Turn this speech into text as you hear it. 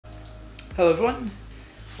Hello everyone,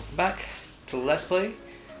 welcome back to Let's Play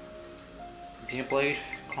Xenoblade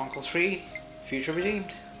Chronicles 3 Future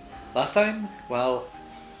Redeemed. Last time, well,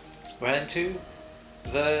 we're heading to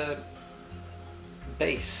the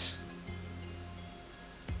base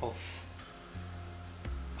of...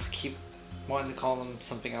 I keep wanting to call them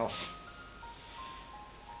something else.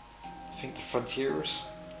 I think the Frontiers?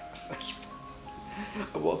 I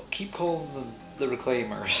keep calling them the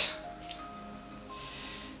Reclaimers.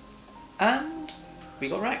 And we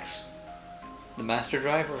got Rex, the master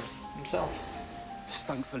driver himself.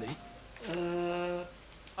 Thankfully.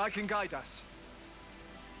 I can guide us.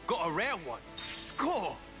 Got a rare one.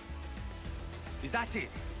 Score! Is that it?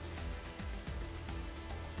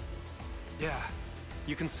 Yeah,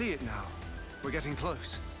 you can see it now. We're getting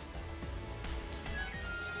close.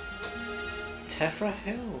 Tefra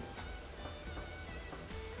Hill.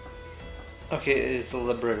 Okay, it is the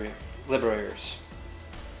Liberators.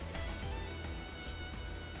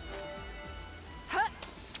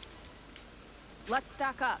 Let's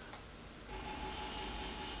stack up.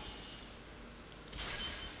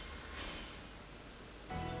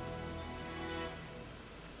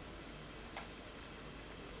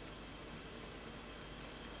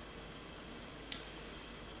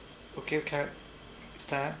 Okay, we can't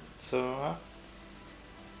stand, so...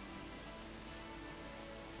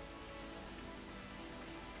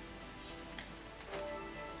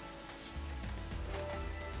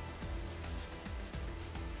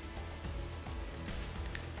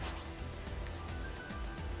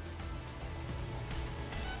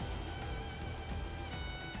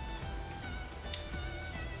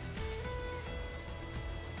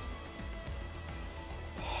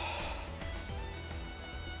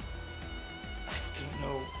 I don't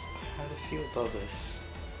know how to feel about this.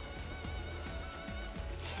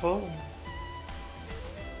 It's home.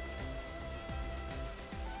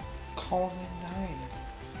 Colony 9.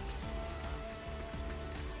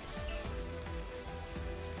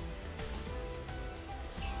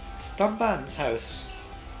 It's Dunban's house.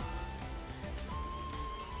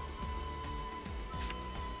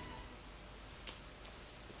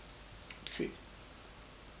 See.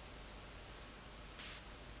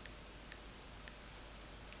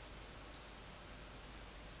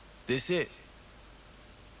 This it?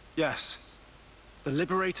 Yes. The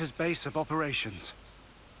Liberator's base of operations.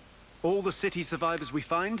 All the city survivors we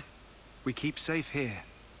find, we keep safe here.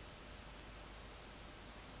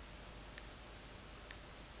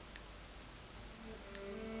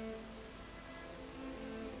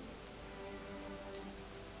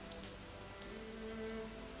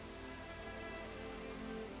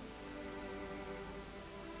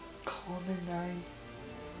 Colony 9.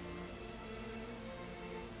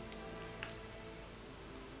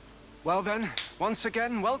 Well then, once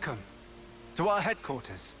again, welcome. To our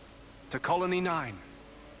headquarters. To Colony 9.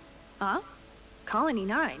 Huh? Colony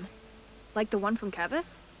 9? Like the one from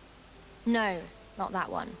Kevis? No, not that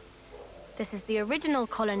one. This is the original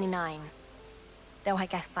Colony 9. Though I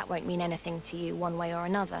guess that won't mean anything to you one way or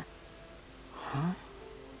another. Huh?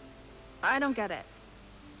 I don't get it.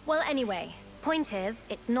 Well, anyway, point is,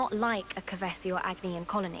 it's not like a Kevesi or Agnian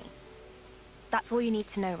colony. That's all you need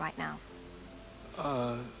to know right now.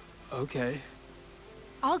 Okay.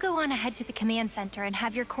 I'll go on ahead to the command center and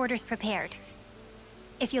have your quarters prepared.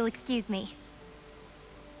 If you'll excuse me.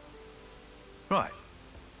 Right.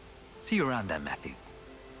 See you around then, Matthew.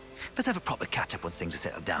 Let's have a proper catch-up once things are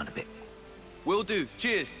settled down a bit. Will do.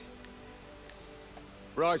 Cheers.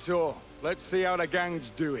 Right, so let's see how the gang's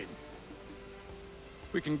doing.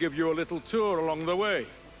 We can give you a little tour along the way.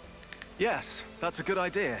 Yes, that's a good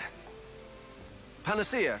idea.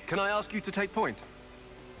 Panacea, can I ask you to take point?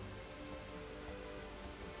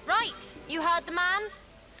 Right, you heard the man.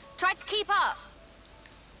 Try to keep up.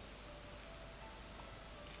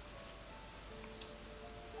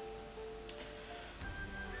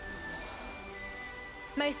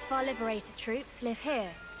 Most of our Liberator troops live here,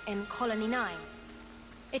 in Colony 9.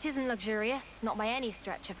 It isn't luxurious, not by any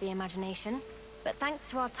stretch of the imagination, but thanks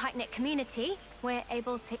to our tight-knit community, we're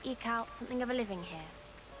able to eke out something of a living here.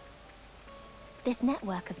 This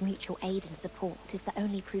network of mutual aid and support is the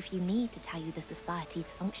only proof you need to tell you the society's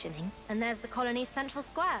functioning. And there's the colony's central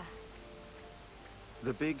square.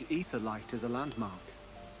 The big ether light is a landmark.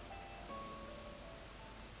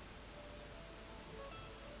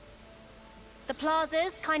 The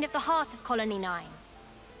plaza's kind of the heart of Colony 9.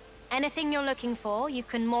 Anything you're looking for, you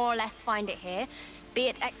can more or less find it here, be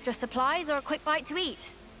it extra supplies or a quick bite to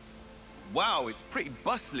eat. Wow, it's pretty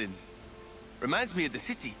bustling. Reminds me of the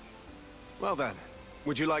city. Well then,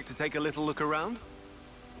 would you like to take a little look around?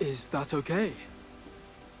 Is that okay?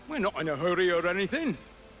 We're not in a hurry or anything.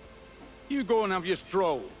 You go and have your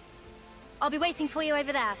stroll. I'll be waiting for you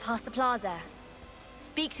over there, past the plaza.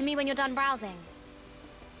 Speak to me when you're done browsing.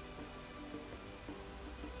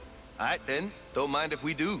 Alright then, don't mind if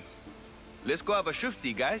we do. Let's go have a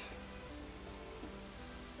shifty, guys.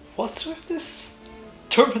 What's with this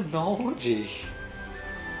terminology?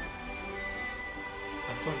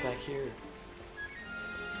 I'm going back here.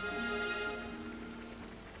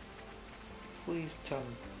 Please tell me.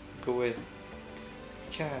 Go in. You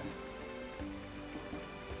can't.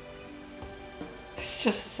 It's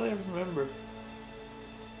just as I remember.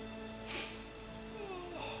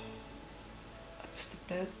 I missed the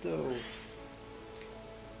bed though.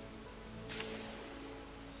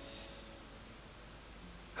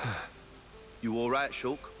 You alright,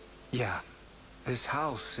 Shulk? Yeah. This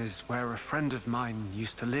house is where a friend of mine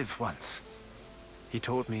used to live once. He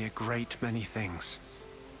taught me a great many things.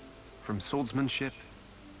 From swordsmanship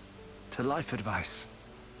to life advice.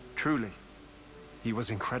 Truly, he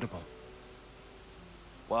was incredible.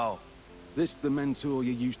 Wow. This the mentor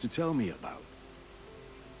you used to tell me about?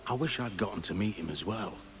 I wish I'd gotten to meet him as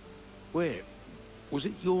well. Wait, was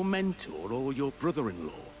it your mentor or your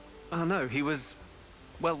brother-in-law? Oh no, he was...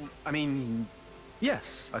 well, I mean...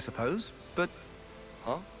 yes, I suppose, but...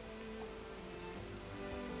 Huh?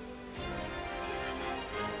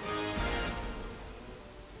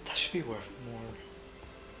 That should be worth more.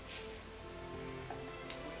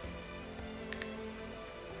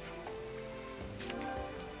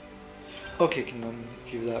 Okay, can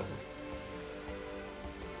give that one.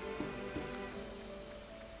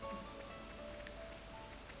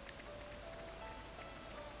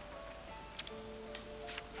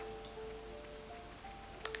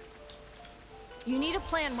 You need a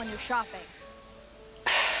plan when you're shopping.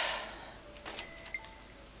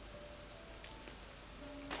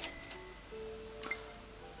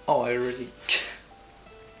 Oh, I already...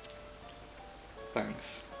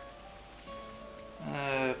 Thanks.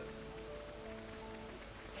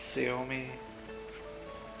 Xiaomi...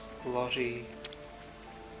 Lottie...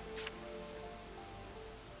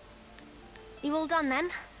 You all done then?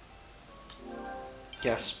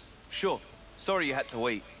 Yes. Sure. Sorry you had to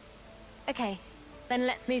wait. Okay, then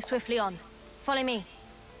let's move swiftly on. Follow me.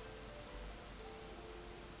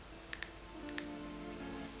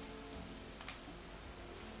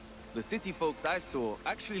 The city folks I saw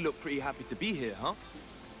actually look pretty happy to be here, huh?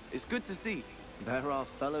 It's good to see. They're our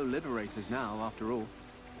fellow liberators now, after all.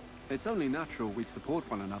 It's only natural we'd support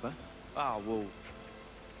one another. Ah, well,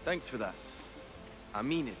 thanks for that. I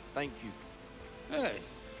mean it, thank you. Hey,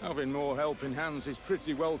 having more helping hands is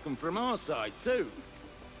pretty welcome from our side, too.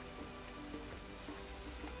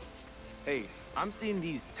 Hey, I'm seeing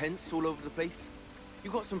these tents all over the place. You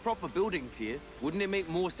got some proper buildings here. Wouldn't it make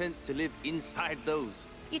more sense to live inside those?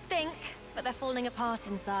 You'd think, but they're falling apart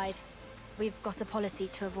inside. We've got a policy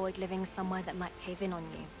to avoid living somewhere that might cave in on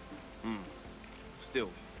you. Still,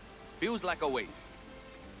 feels like a waste.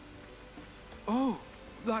 Oh,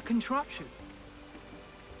 that contraption.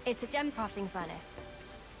 It's a gem crafting furnace.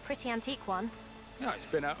 Pretty antique one. Yeah, it's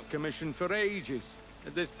been out of commission for ages.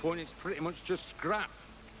 At this point, it's pretty much just scrap.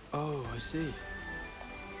 Oh, I see.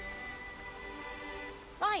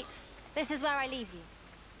 Right, this is where I leave you.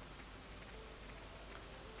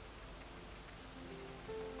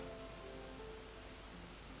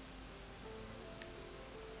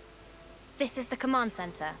 This is the command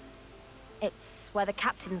center. It's where the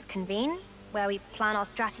captains convene, where we plan our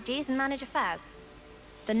strategies and manage affairs.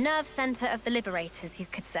 The nerve center of the Liberators, you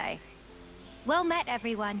could say. Well met,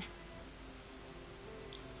 everyone.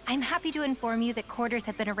 I'm happy to inform you that quarters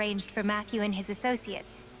have been arranged for Matthew and his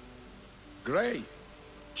associates. Great.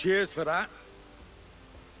 Cheers for that.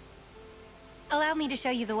 Allow me to show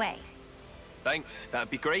you the way. Thanks, that'd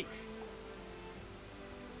be great.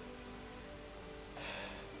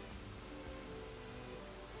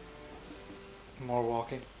 More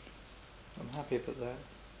walking. I'm happy about that.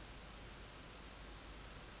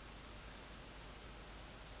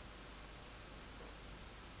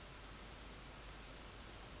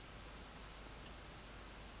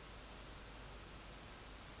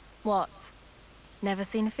 What? Never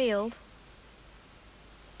seen a field?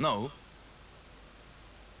 No.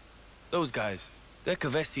 Those guys, they're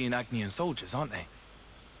Kavesi and Agnian soldiers, aren't they?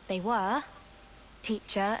 They were.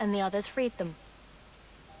 Teacher and the others freed them.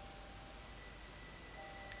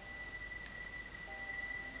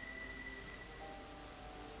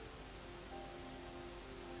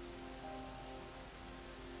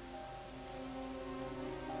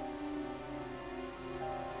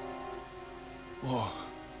 Whoa.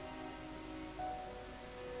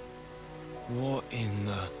 What in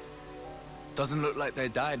the... Doesn't look like they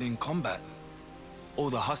died in combat. All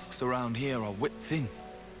the husks around here are whipped thin.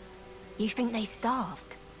 You think they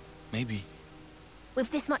starved? Maybe.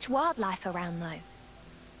 With this much wildlife around, though?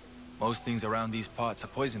 Most things around these parts are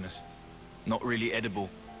poisonous. Not really edible.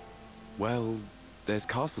 Well, there's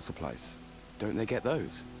castle supplies. Don't they get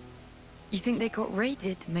those? You think they got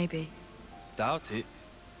raided, maybe? Doubt it.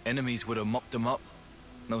 Enemies would have mopped them up.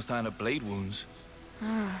 No sign of blade wounds.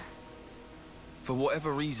 For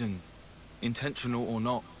whatever reason, intentional or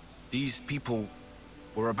not, these people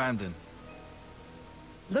were abandoned.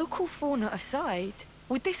 Local fauna aside,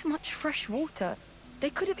 with this much fresh water, they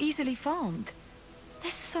could have easily farmed.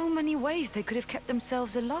 There's so many ways they could have kept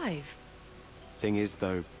themselves alive. Thing is,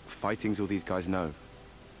 though, fighting's all these guys know.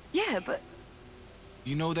 Yeah, but...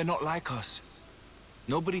 You know, they're not like us.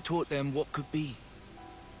 Nobody taught them what could be.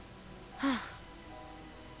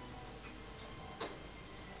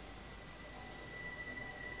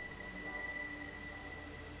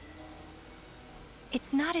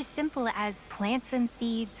 It's not as simple as plant some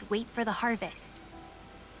seeds, wait for the harvest.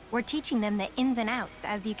 We're teaching them the ins and outs,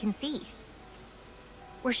 as you can see.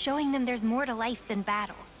 We're showing them there's more to life than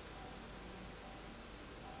battle.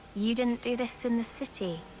 You didn't do this in the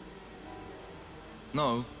city.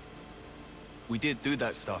 No. We did do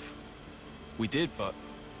that stuff. We did, but...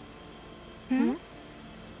 Hmm?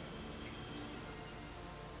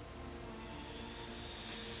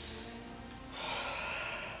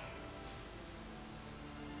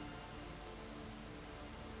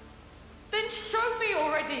 Then show me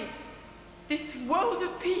already! This world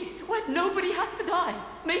of peace where nobody has to die.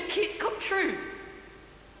 Make it come true.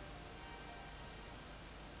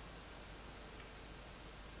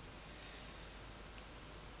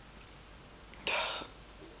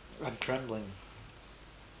 I'm trembling.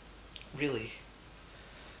 Really.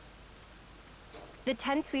 The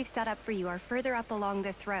tents we've set up for you are further up along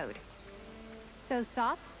this road. So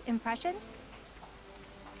thoughts, impressions?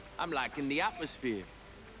 I'm liking the atmosphere.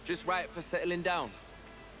 Just right for settling down.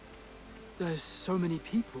 There's so many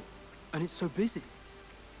people, and it's so busy.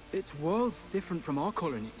 It's worlds different from our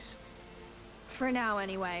colonies. For now,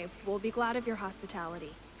 anyway. We'll be glad of your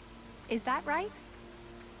hospitality. Is that right?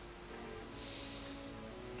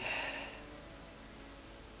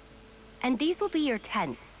 And these will be your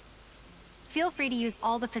tents. Feel free to use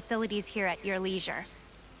all the facilities here at your leisure.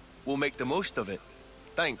 We'll make the most of it.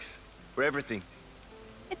 Thanks for everything.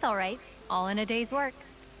 It's all right. All in a day's work.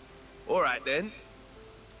 All right, then.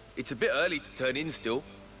 It's a bit early to turn in still.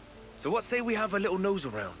 So what say we have a little nose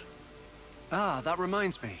around? Ah, that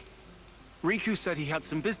reminds me. Riku said he had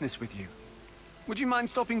some business with you. Would you mind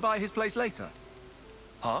stopping by his place later?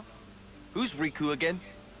 Huh? Who's Riku again?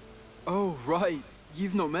 Oh, right.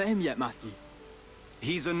 You've not met him yet, Matthew.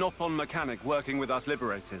 He's a Noppon mechanic working with us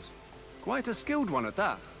liberators. Quite a skilled one at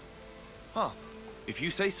that. Huh. If you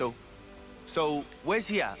say so. So, where's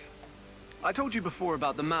he at? I told you before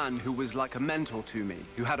about the man who was like a mentor to me,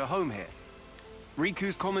 who had a home here.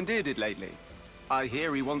 Riku's commandeered it lately. I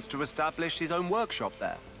hear he wants to establish his own workshop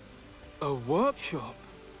there. A workshop?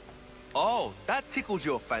 Oh, that tickled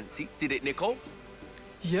your fancy, did it, Nicole?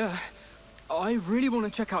 Yeah. I really want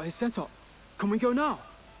to check out his setup. Can we go now?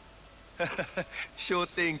 Sure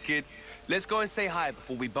thing, kid. Let's go and say hi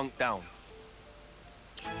before we bunk down.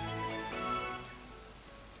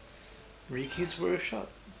 Riku's workshop?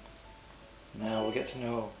 Now we'll get to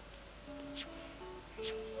know.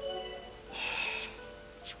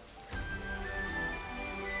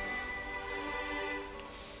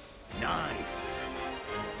 Nice.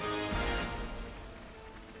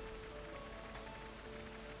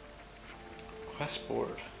 Quest board.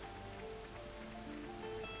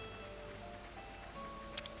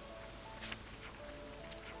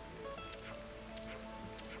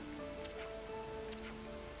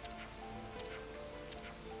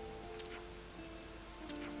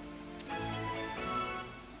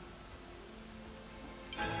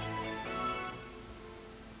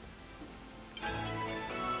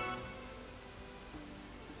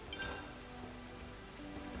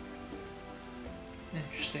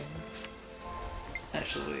 Interesting.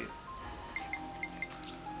 Actually,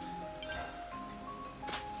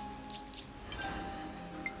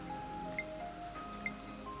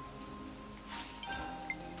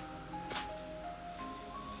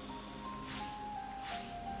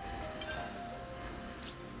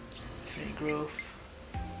 infinite growth.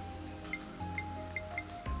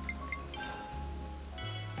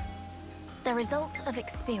 The result of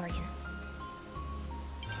experience.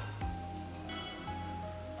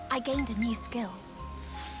 I gained a new skill.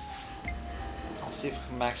 I'll see if I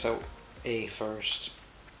can max out A first.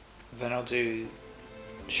 Then I'll do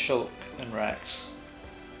Shulk and Rex.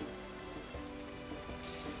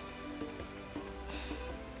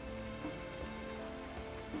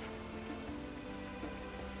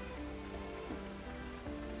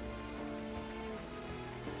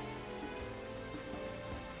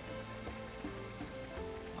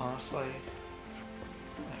 honestly.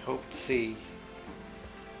 I hope to see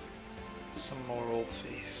some more old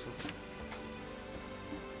faces.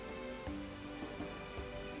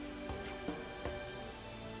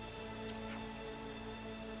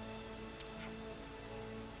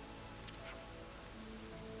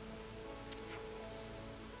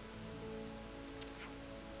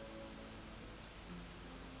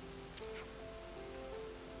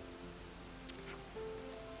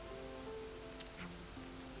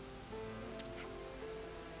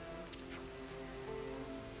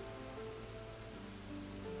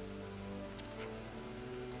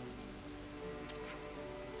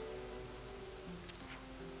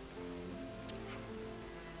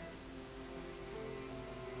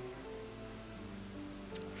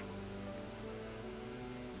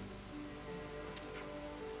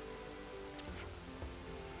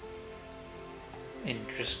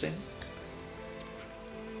 Interesting.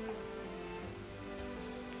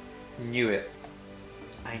 Knew it.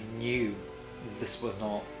 I knew this was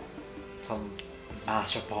not some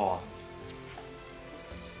master pawn.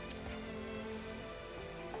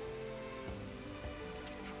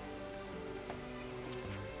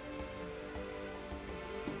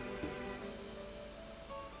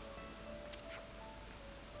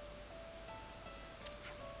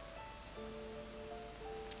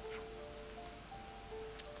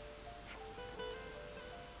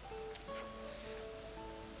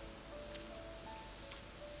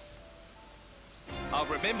 I'll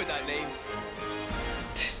remember that name.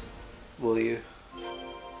 Will you?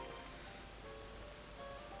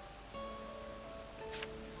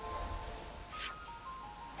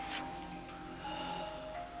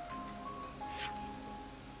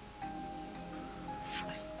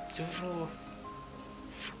 I don't know.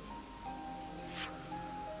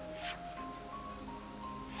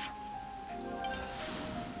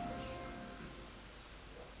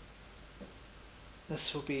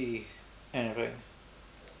 This will be anything.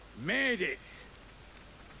 Made it!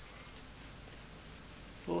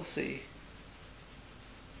 We'll see.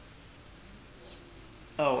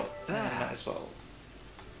 Oh, I might as well.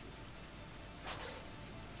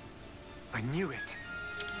 I knew it.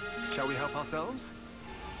 Shall we help ourselves?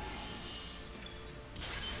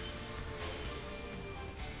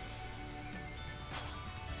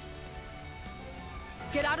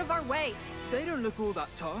 Get out of our way! They don't look all that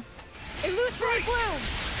tough. Illusory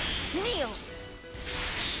bloom! Kneel!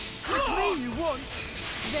 It's me you want!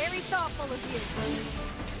 Very thoughtful of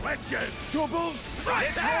you. Legend! Double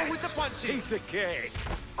Let's roll with the punches! Piece of cake!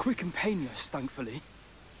 Quick and painless, thankfully.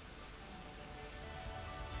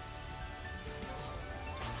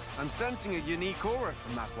 I'm sensing a unique aura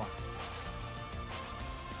from that one.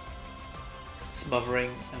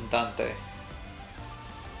 Smothering and Dante.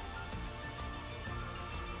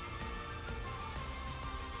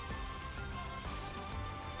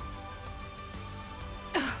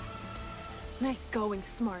 Nice going,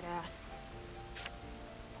 smartass.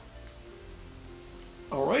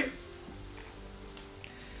 All right.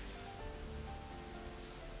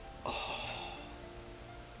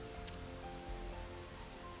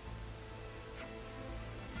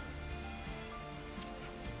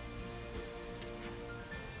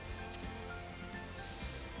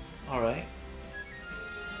 All right.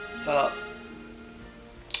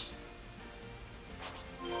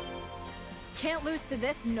 Can't lose to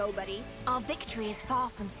this nobody. Our victory is far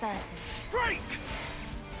from certain. Break!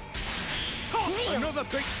 Kneel! Another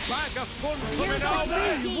big bag of fun Here's coming out what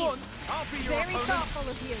there! you want. I'll be your Very opponent. thoughtful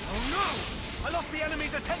of you. Oh no! I lost the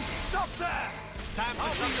enemy's attention! Stop there! Time for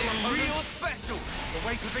I'll be something your opponent. real special. The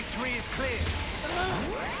way to victory is clear.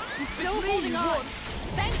 I'm still me holding you on. want.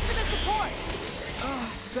 Thanks for the support.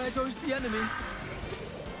 There goes the enemy.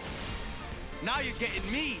 Now you're getting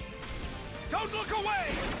me. Don't look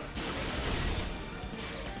away!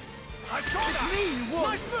 I saw It's that! me you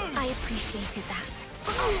want. Nice move! I appreciated that.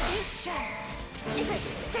 Our future is at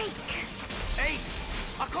stake. Hey,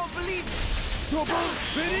 I can't believe it. Double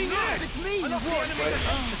spinning edge! It's me you I lost the want. enemy's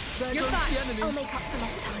attention. There You're goes fine. the enemy. I'll make up for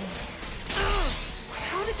lost time.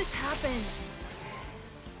 How did this happen?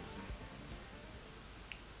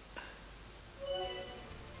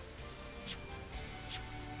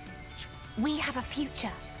 We have a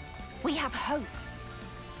future. We have hope.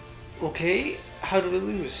 Okay. How do we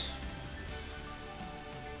lose?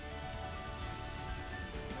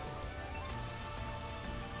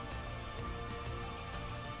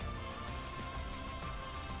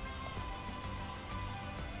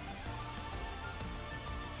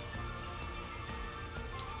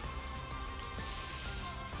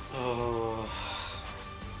 Oh.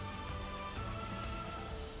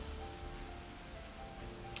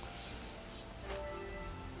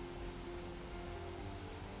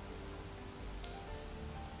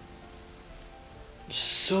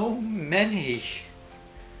 So many.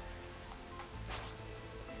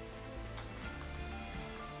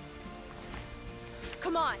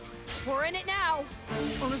 Come on, we're in it now.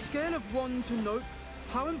 On a scale of 1 to nope,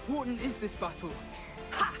 how important is this battle?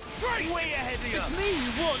 Ha! Way ahead of you! It's me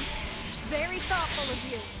you want! Very thoughtful of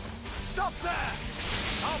you. Stop there!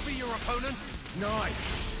 I'll be your opponent. Nice.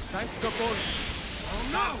 Thanks, the boy. Oh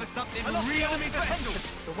no! Time for something I lost the real enemy's special. attention.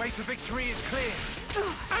 The way to victory is clear.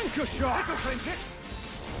 Anchor shot! This'll clinch it.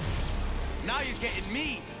 Now you're getting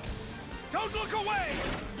me. Don't look away!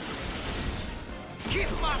 Kiss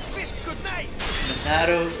my fist goodnight!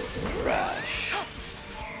 Monado Rush.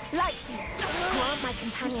 Lightning, grant my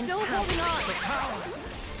companions Still power. holding on. The power.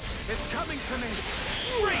 It's coming to me.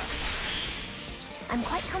 Freak! I'm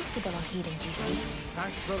quite comfortable on healing duty.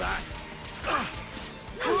 Thanks for that.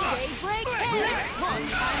 Daybreak hit!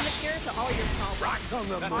 I'm the cure to all your problems. Right on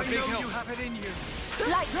the That's money. a big help. You have it in you.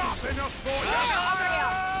 Not enough for you.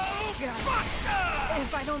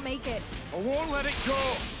 If I don't make it. I won't let it go.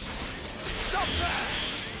 Stop there!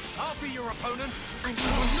 I'll be your opponent. I'm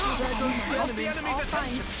Lost the enemy's All fine.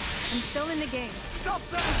 attention. I'm still in the game. Stop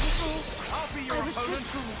there! I'll be your I was opponent.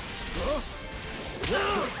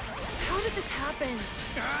 How did this happen?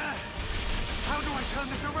 How do I turn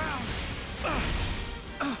this around?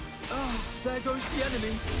 There goes the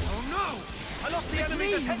enemy. Oh no! I lost the It's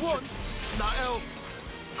enemy's me you attention. want! Not help.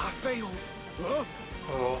 I failed. Huh?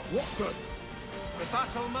 Oh, What the? The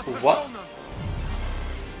battle must have What? gone them.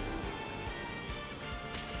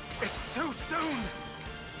 It's too soon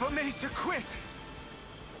for me to quit.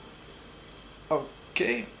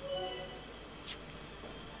 okay.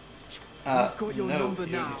 I've got your no, number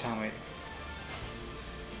you now. tell me.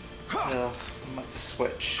 I'm about to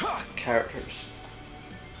switch characters.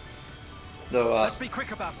 Though, Let's be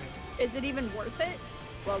quick about it. Is it even worth it?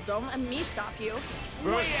 Well, don't let me stop you.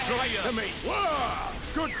 First strike to me. Whoa!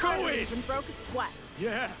 Good I haven't going. even broke a sweat.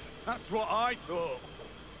 Yeah, that's what I thought.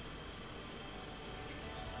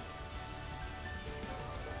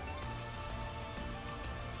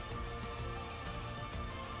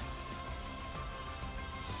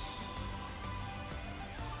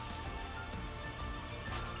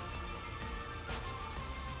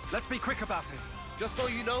 Let's be quick about it. Just so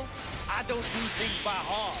you know, I don't do things by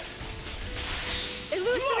heart.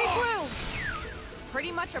 Illusory Blue!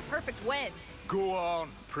 Pretty much a perfect win. Go on,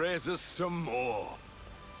 praise us some more.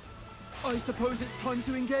 I suppose it's time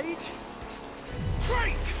to engage?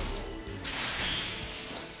 Break!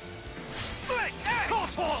 Flick!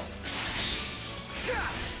 Toss ball!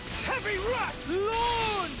 Heavy rush!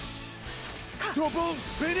 Launch! Double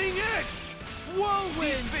spinning edge. These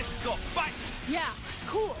Whirlwind! fists got bite! Yeah,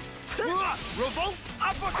 cool. Revolt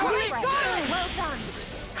uppercut! Quick, well done.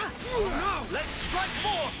 Oh no! Let's strike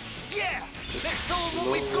more! Yeah! Let's show them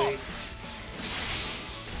what we've got!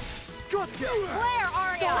 Gotcha! Flare,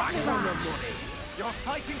 Arya! Right on the money! Your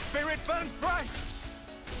fighting spirit burns bright.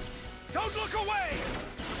 Don't look away!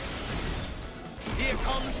 Here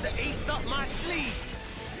comes the ace up my sleeve!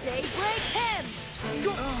 Daybreak him!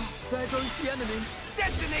 There goes the enemy.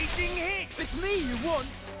 Detonating hit! It's me you want!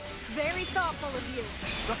 Very thoughtful of you.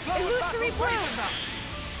 The flow of Illusory battle weighs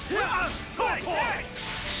Blue! enough. Like that!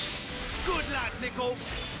 Good lad, Nickel!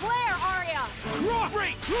 Flare, Arya!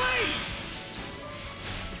 Break! Please!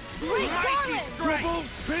 Break, Mighty Garland! strike! Double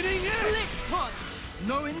spinning edge. Blitz punch!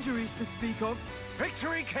 No injuries to speak of.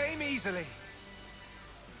 Victory came easily.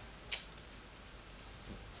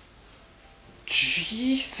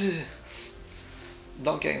 Jesus!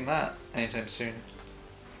 Not getting that anytime soon.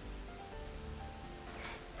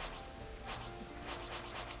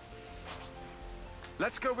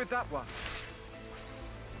 Let's go with that one.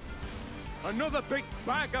 Another big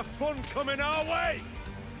bag of fun coming our way.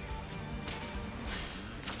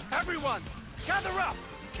 Everyone, gather up.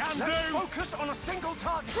 Can Let's do. focus on a single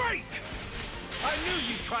target. Break! I knew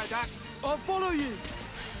you'd try that. I'll follow you.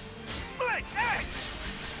 Flick! Edge!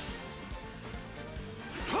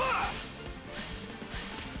 Ha!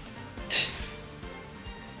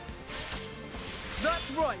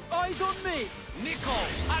 That's right. Eyes on me. Nickel!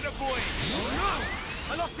 Attaboy! Oh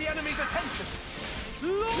no! I lost the enemy's attention. It's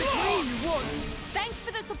me you want. Thanks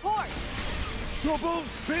for the support! Double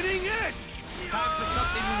spinning edge. Time for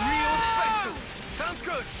something real special! Sounds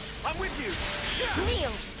good. I'm with you.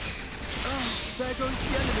 Kneel. There goes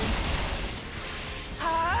the enemy.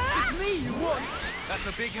 It's me you want. That's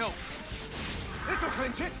a big help. This'll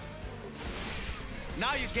clinch it.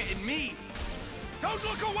 Now you're getting me! Don't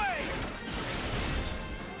look away!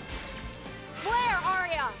 Flare,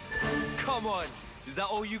 Arya! Come on! Is that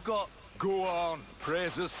all you got? Go on,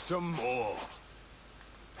 praise us some more.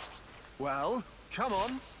 Well, come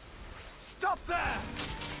on. Stop there!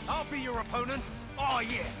 I'll be your opponent. Oh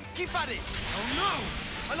yeah, keep at it. Oh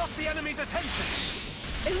no! I lost the enemy's attention.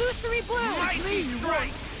 Illusory blue! Mighty strike.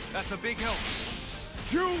 That's a big help.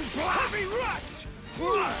 June Blast! Heavy rush!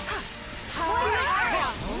 Oh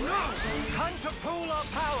No! Time to pool our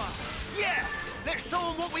power. no! Yeah, let's show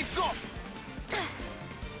them what we've got.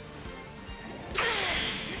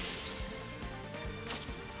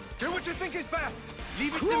 Do what you think is best.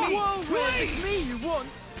 Leave it to me. Whirlwind! It's me you want!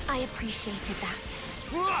 I appreciated that.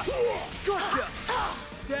 Gotcha!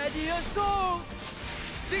 Steady assault!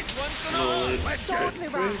 This one's gonna Slowly hurt. Sword get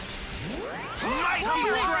mirage. through. Mighty Oh,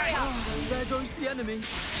 strike. there goes the enemy. It's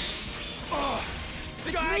me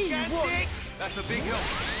you want! Gigantic. That's a big help.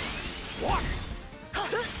 What?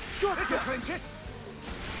 This'll Gotcha! clinch it.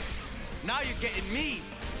 Now you're getting me.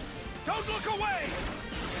 Don't look away!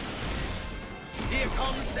 Here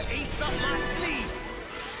comes the ace up my sleeve.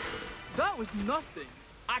 That was nothing.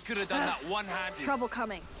 I could have done that one-handed. Trouble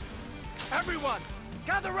coming. Everyone,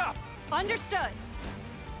 gather up. Understood.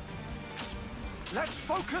 Let's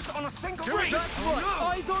focus on a single Great. ring. That's right.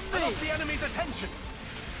 Eyes on I me. lost the enemy's attention.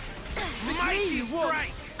 Mighty you want.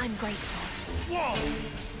 strike. I'm grateful. Whoa.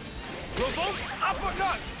 Revolt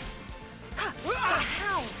uppercut.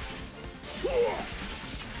 How?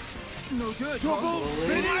 No good. Double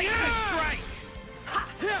Mighty strike.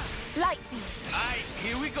 Light field. Alright,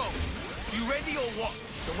 here we go. You ready or what?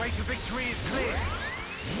 The way to victory is clear.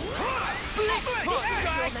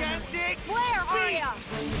 Gigantic. Where are ya?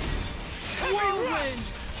 Whirlwind!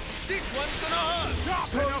 This one's gonna hurt.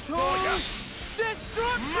 Total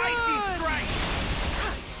destruction! Mighty strike.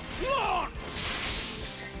 Launch.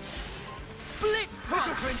 Blitz This'll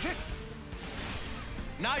punch! clinch it.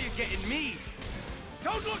 Now you're getting me.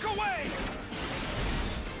 Don't look away!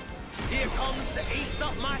 Here comes the ace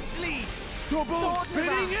up my sleeve. Double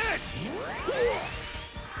spinning edge!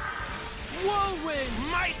 Whirlwind!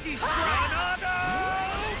 Mighty strike.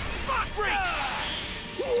 Freak.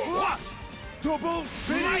 What? Double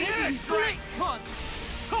spinning Mighty edge! strike. Punch!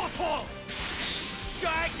 Topple.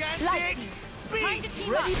 Gigantic. Light Time to Beat. team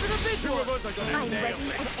Ready up. for the big one! I'm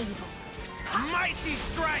ready and able. Mighty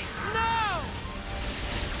strike. Now!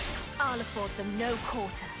 I'll afford them no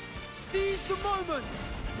quarter. Seize the moment!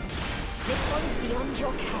 This one's beyond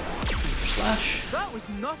your care. Slash. That was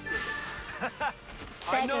nothing.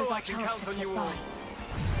 I There know goes I our can chance count to on slip you by. all.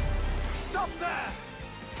 Stop there!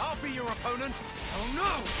 I'll be your opponent. Oh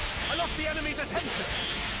no! I lost the enemy's attention.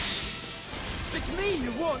 It's me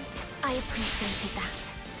you want! I appreciated that.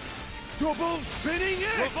 Double spinning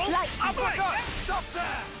edge! Revolt Light. uppercut. Stop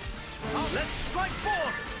there! Let's strike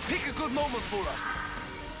forward. Pick a good moment for us.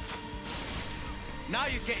 Now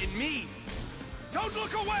you're getting me. Don't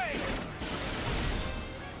look away!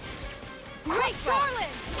 Great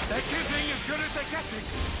Garland! They're giving as good as they're getting.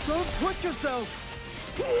 Don't push yourself!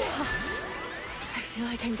 I feel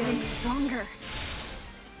like I'm getting stronger.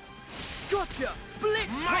 Gotcha! Blitz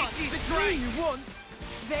Mighty punch! It's strike. me you want!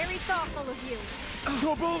 Very thoughtful of you.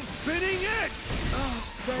 Double spinning edge!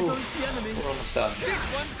 There goes the enemy. We're almost done.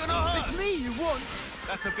 This one's gonna hurt. It's me you want!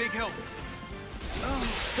 That's a big help.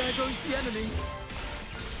 There goes the enemy.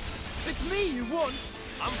 It's me you want!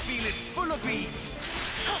 I'm feeling full of beans.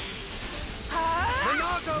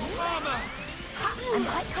 Leonardo armor! I'm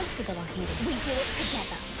quite comfortable on healing. We do it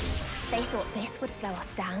together. They thought this would slow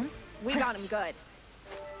us down. We got him good.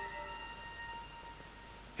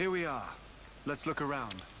 Here we are. Let's look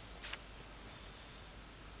around.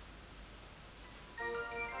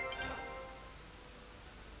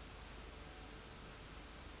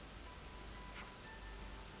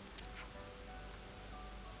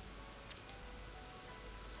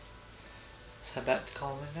 Let's head back to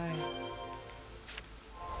Colony 9.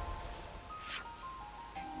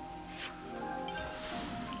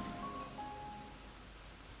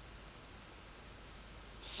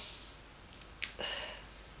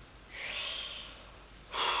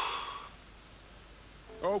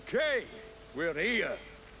 Okay, we're here.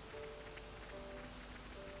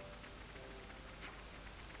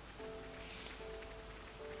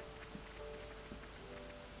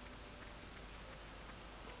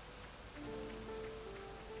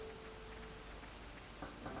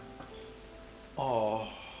 Oh.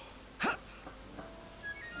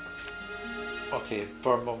 Okay,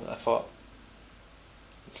 for a moment I thought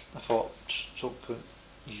Soap couldn't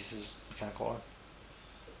use his mechanical arm.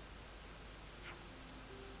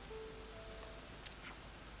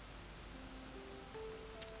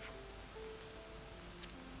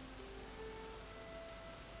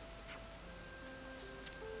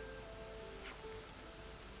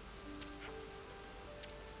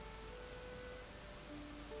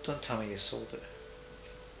 Don't tell me you sold it.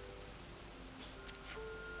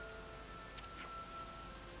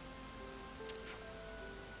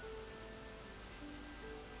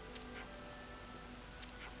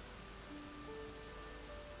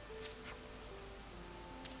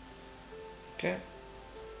 Okay.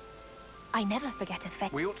 I never forget a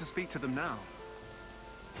fete. We ought to speak to them now.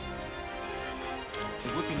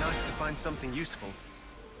 It would be nice to find something useful.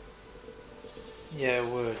 Yeah, it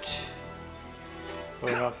would.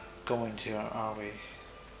 We're not going to, are we?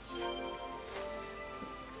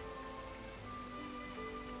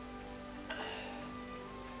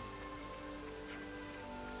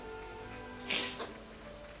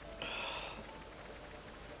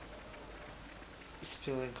 It's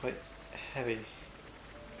feeling quite heavy.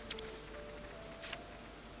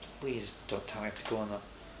 Please don't tell me to go on that.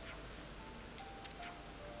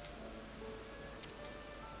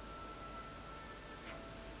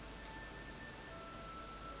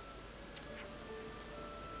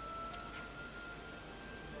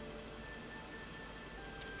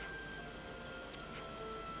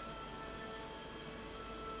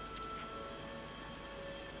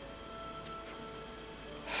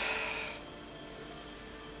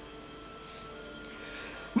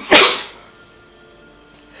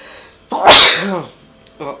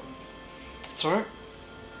 Oh, sorry.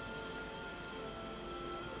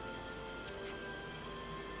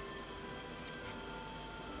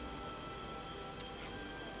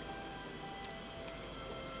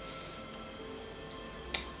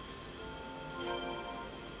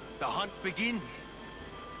 The hunt begins.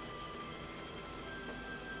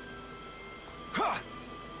 Ha!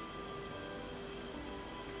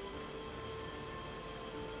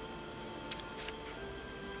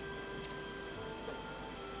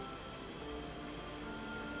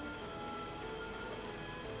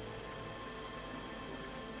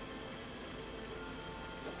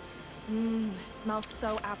 Smells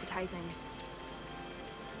so appetizing.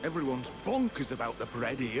 Everyone's bonkers about the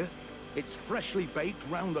bread here. It's freshly baked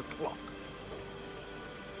round the clock.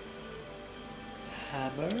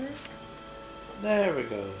 Hammer? There we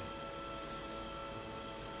go.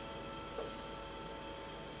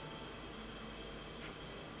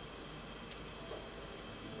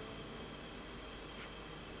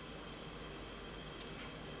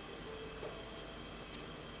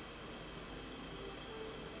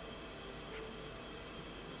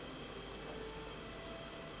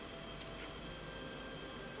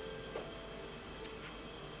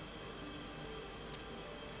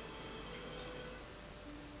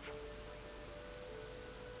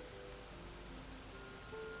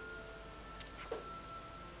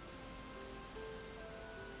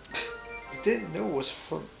 Didn't know it was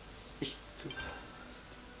from Iku.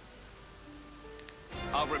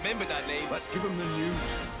 I'll remember that name. Let's give him the news.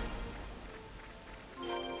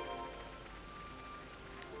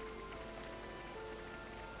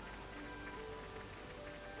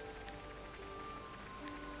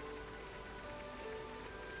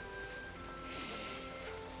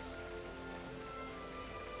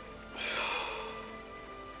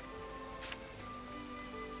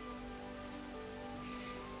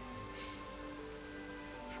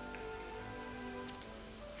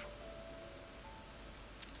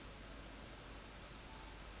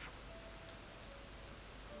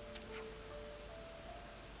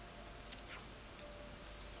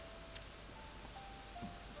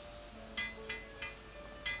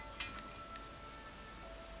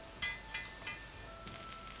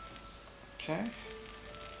 Okay.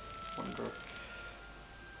 Wonder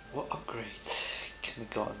what upgrades can be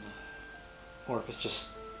gotten, or if it's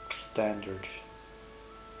just standard.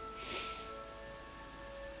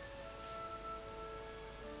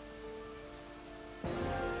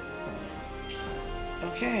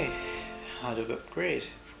 Okay, how do we upgrade?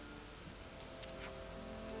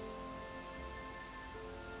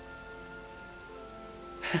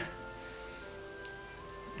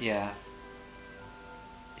 Yeah.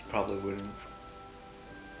 Probably wouldn't.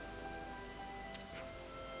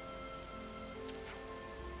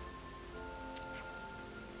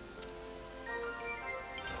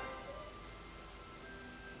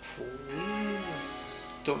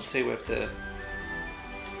 Please don't say we have to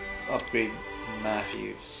upgrade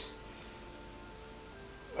Matthews.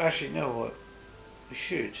 Actually, no, what? We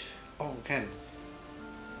should. Oh, we can.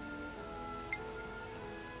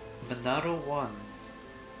 Monaro 1.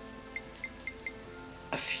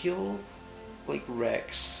 I feel like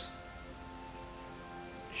Rex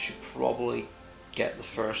should probably get the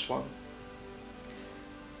first one,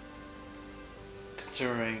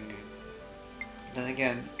 considering, then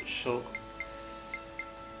again, she'll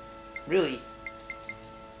really,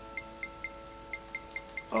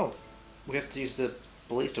 oh, we have to use the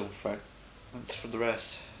Blaze-Stone fragments for the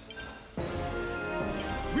rest.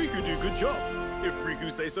 Riku do good job, if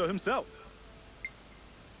Riku say so himself.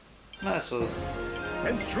 Might as well.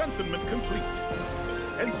 And strengthenment complete.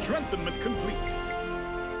 And strengthenment complete.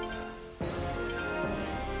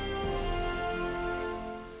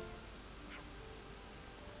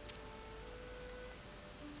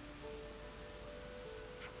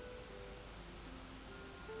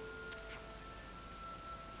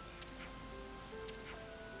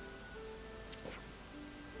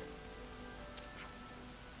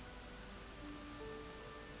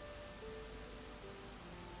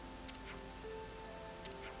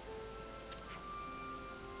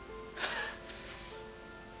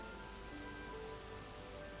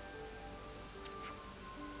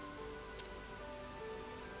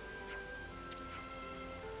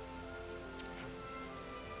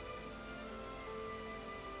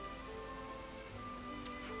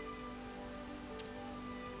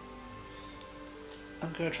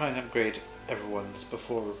 I'm going to try and upgrade everyone's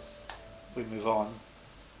before we move on.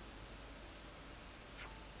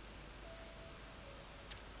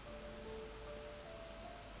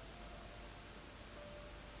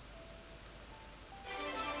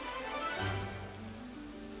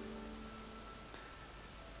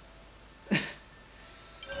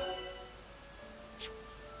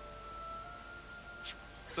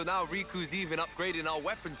 So now Riku's even upgrading our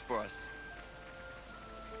weapons for us.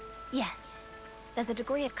 Yes. There's a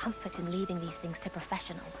degree of comfort in leaving these things to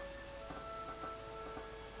professionals.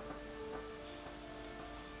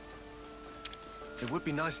 It would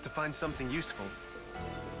be nice to find something useful.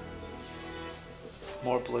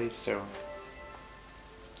 More Bladestone.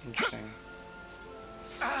 Interesting.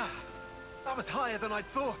 Ah! That was higher than I'd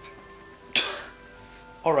thought.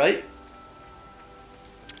 Alright.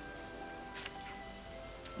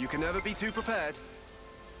 You can never be too prepared.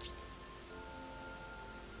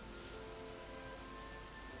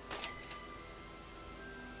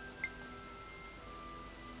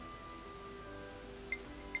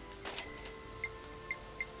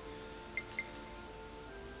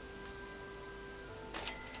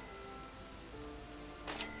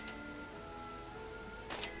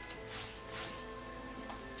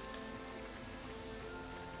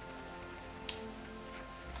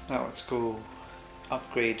 Now let's go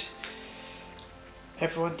upgrade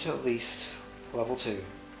everyone to at least level 2.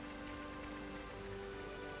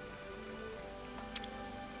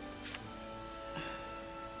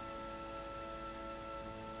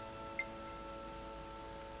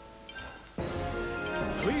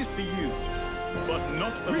 Pleased to use, but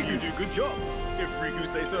not Riku do good job, if Riku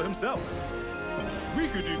say so himself.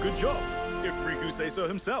 Riku do good job, if Riku say so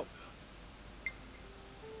himself.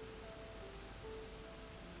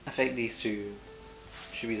 I think these two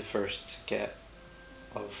should be the first to get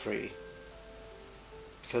level 3.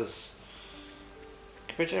 Because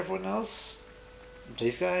compared to everyone else,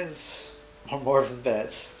 these guys are more than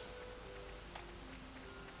bet.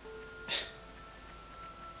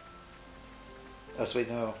 As we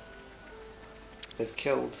know, they've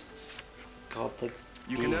killed godly.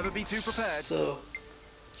 You can never be too prepared. So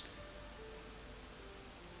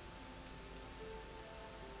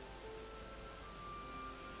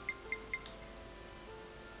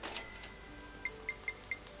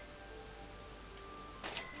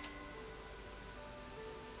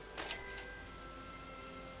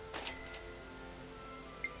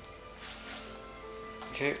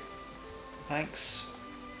okay, thanks.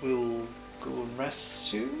 We'll go and rest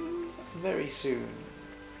soon, very soon.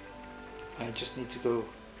 I just need to go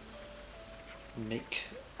make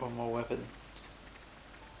one more weapon.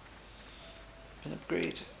 An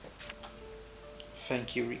upgrade.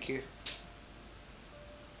 Thank you, Riku.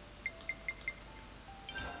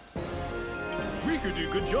 Riku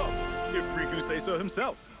do good job, if Riku say so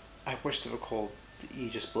himself. I wish they were called the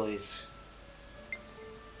Aegis Blaze.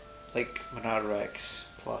 Like Monada Rex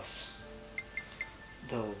Plus.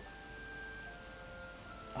 Though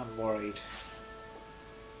I'm worried.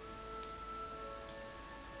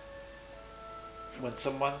 When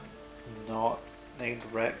someone not named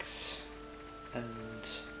Rex and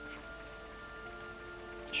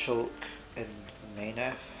Shulk and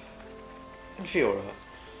Maynef and Fiora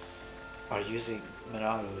are using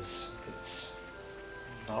Monados, it's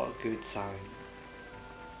not a good sign.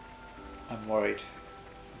 I'm worried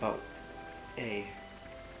about A.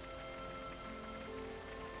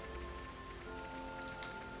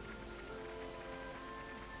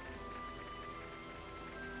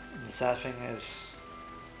 The sad thing is,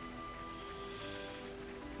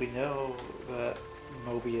 we know that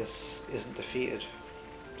Mobius isn't defeated,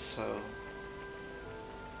 so...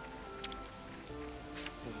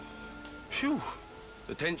 Phew!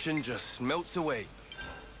 The tension just melts away.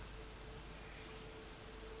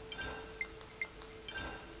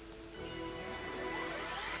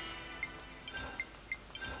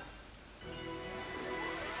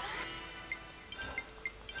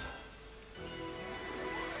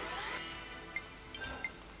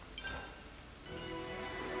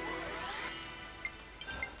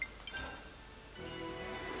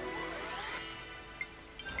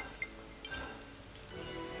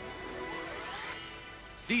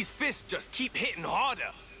 These fists just keep hitting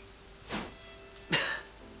harder.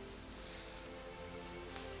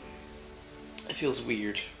 It feels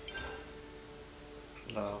weird.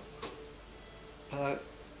 No. But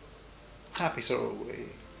happy sort of way.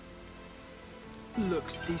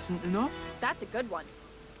 Looks decent enough. That's a good one.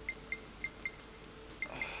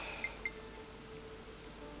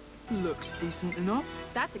 Looks decent enough.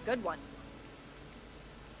 That's a good one.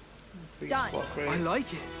 Please Done. walk I right.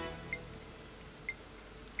 like it.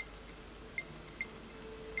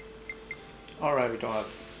 Alright, we don't have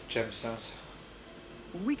gemstones.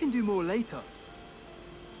 We can do more later.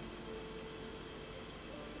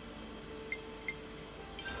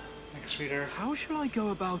 Next reader. How shall I go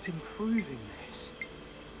about improving this?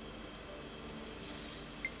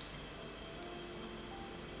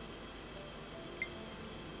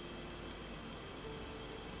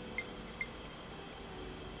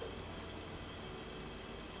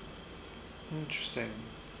 Interesting.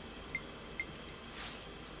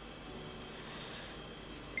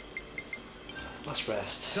 Let's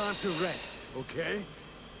rest. Time to rest, okay?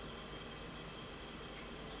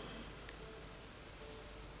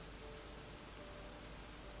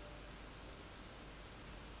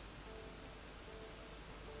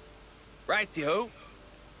 Righty-ho.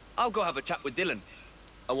 I'll go have a chat with Dylan.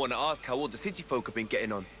 I want to ask how all the city folk have been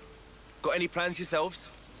getting on. Got any plans yourselves?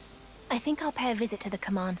 I think I'll pay a visit to the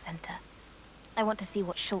command center. I want to see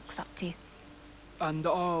what Shulk's up to. And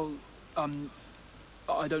I'll,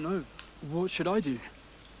 I don't know. What should I do?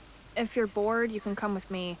 If you're bored, you can come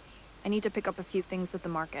with me. I need to pick up a few things at the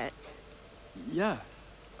market. Yeah.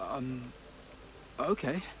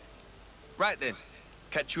 Okay. Right then.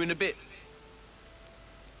 Catch you in a bit.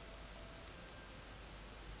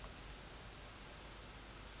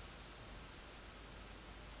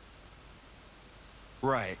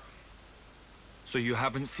 Right. So you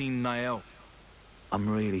haven't seen Niall? I'm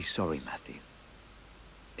really sorry, Matthew.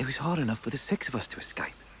 It was hard enough for the 6 of us to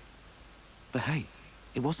escape. But hey,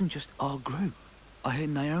 it wasn't just our group. I heard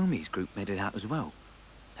Naomi's group made it out as well.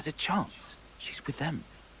 There's a chance she's with them.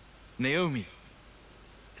 Naomi?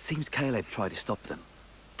 Seems Caleb tried to stop them,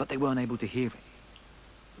 but they weren't able to hear it.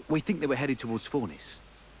 We think they were headed towards Fornis.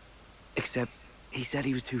 Except, he said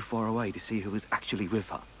he was too far away to see who was actually with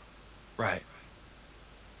her. Right.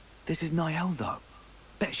 This is Niall, though.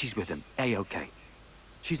 Bet she's with him, A-OK.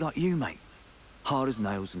 She's like you, mate. Hard as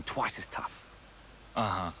nails and twice as tough.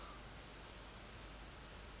 Uh-huh.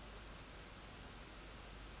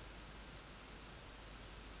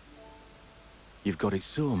 You've got it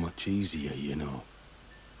so much easier, you know.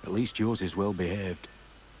 At least yours is well behaved.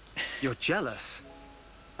 You're jealous?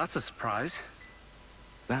 That's a surprise.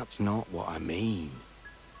 That's not what I mean.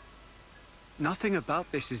 Nothing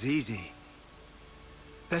about this is easy.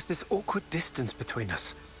 There's this awkward distance between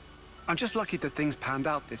us. I'm just lucky that things panned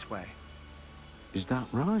out this way. Is that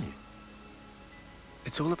right?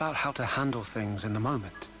 It's all about how to handle things in the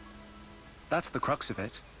moment. That's the crux of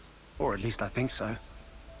it. Or at least I think so.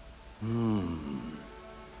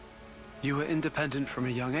 You were independent from a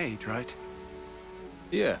young age, right?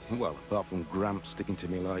 Yeah, well, apart from Gramps sticking to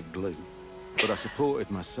me like glue. But I supported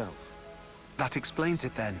myself. That explains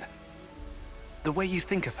it then. The way you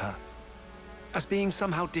think of her. As being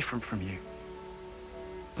somehow different from you.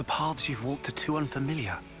 The paths you've walked are too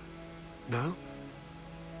unfamiliar. No?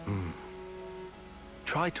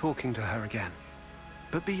 Try talking to her again.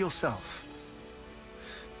 But be yourself.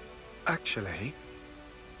 Actually...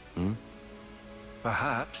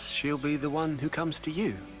 Perhaps she'll be the one who comes to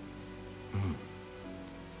you.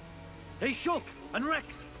 Hey, Shulk and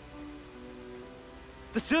Rex!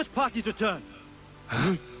 The search party's returned!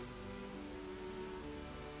 Huh?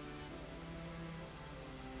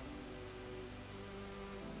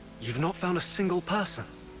 You've not found a single person?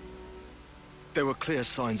 There were clear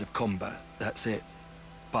signs of combat, that's it.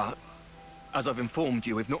 But, as I've informed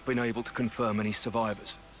you, we've not been able to confirm any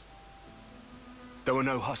survivors. There were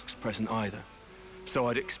no husks present either, so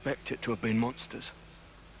I'd expect it to have been monsters.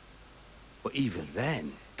 But even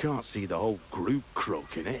then, can't see the whole group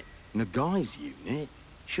croaking it. And the guy's unit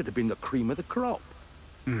should have been the cream of the crop.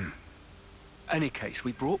 Any case,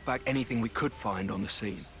 we brought back anything we could find on the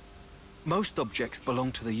scene. Most objects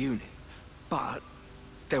belonged to the unit, but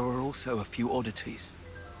there were also a few oddities.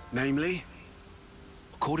 Namely?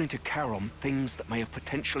 According to Charon, things that may have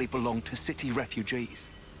potentially belonged to city refugees.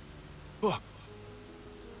 Oh.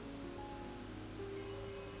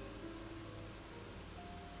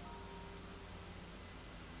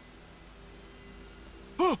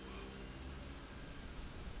 Oh.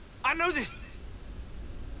 I know this!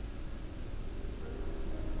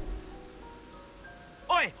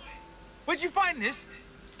 Oi! Where'd you find this?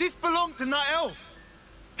 This belonged to Niall.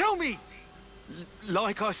 Tell me!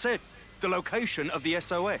 Like I said, the location of the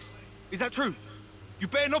SOS. Is that true? You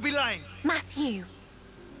better not be lying. Matthew!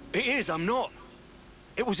 It is, I'm not.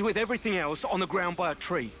 It was with everything else on the ground by a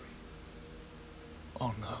tree.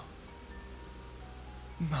 Oh no.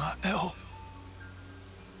 Niall.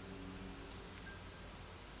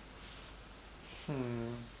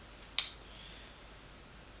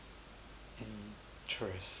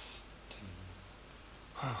 Interesting.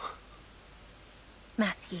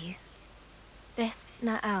 Matthew, this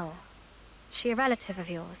Nael, She a relative of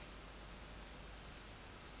yours?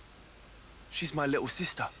 She's my little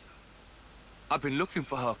sister. I've been looking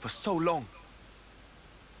for her for so long.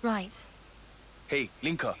 Right. Hey,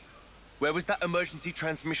 Linka, where was that emergency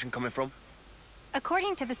transmission coming from?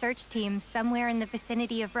 According to the search team, somewhere in the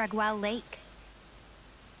vicinity of Regwell Lake.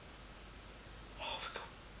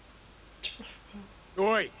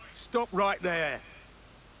 Oi, stop right there.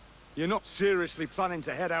 You're not seriously planning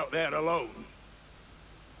to head out there alone?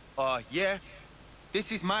 Yeah.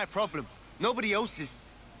 This is my problem. Nobody else's.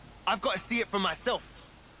 I've got to see it for myself.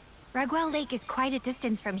 Regwell Lake is quite a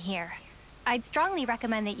distance from here. I'd strongly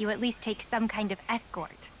recommend that you at least take some kind of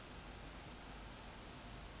escort.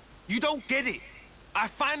 You don't get it. I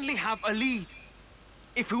finally have a lead.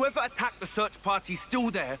 If whoever attacked the search party's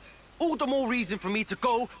still there, all the more reason for me to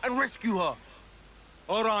go and rescue her.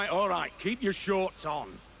 All right. Keep your shorts on.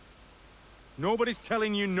 Nobody's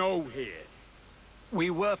telling you no here. We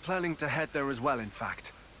were planning to head there as well, in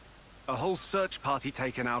fact. A whole search party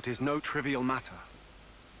taken out is no trivial matter.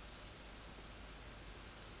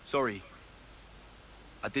 Sorry.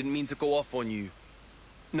 I didn't mean to go off on you.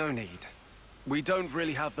 No need. We don't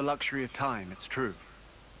really have the luxury of time, it's true.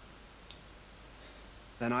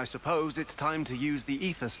 Then I suppose it's time to use the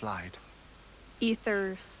ether slide.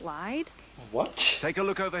 Ether slide? What? Take a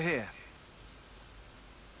look over here.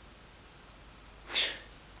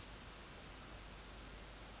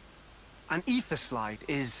 An ether slide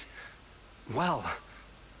is, well,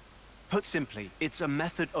 put simply, it's a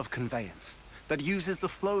method of conveyance that uses the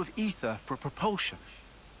flow of ether for propulsion.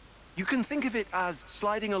 You can think of it as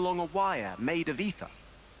sliding along a wire made of ether.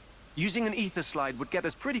 Using an ether slide would get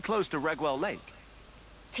us pretty close to Regwell Lake.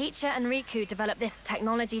 Teacher and Riku developed this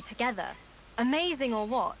technology together. Amazing or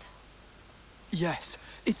what? Yes,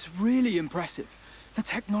 it's really impressive. The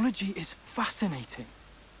technology is fascinating.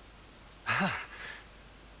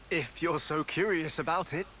 If you're so curious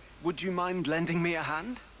about it, would you mind lending me a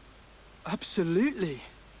hand? Absolutely.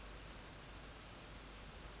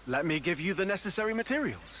 Let me give you the necessary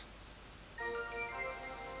materials.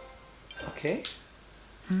 Okay.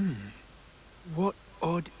 What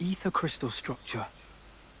odd ether crystal structure.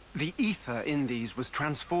 The ether in these was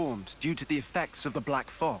transformed due to the effects of the black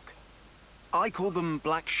fog. I call them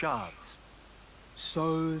black shards.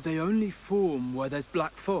 So they only form where there's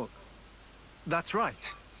black fog? That's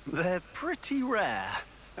right. They're pretty rare,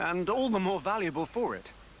 and all the more valuable for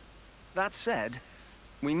it. That said,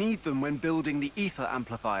 we need them when building the ether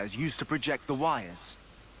amplifiers used to project the wires.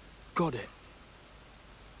 Got it.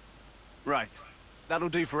 Right. That'll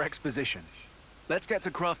do for exposition. Let's get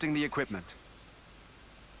to crafting the equipment.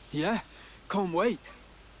 Yeah, can't wait.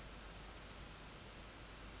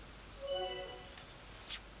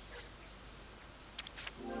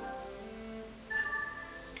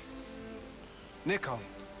 Nico,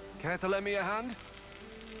 care to lend me a hand?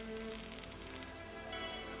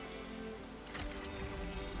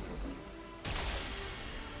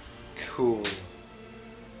 Cool.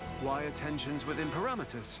 Wire tensions within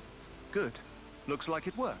parameters. Good. Looks like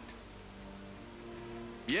it worked.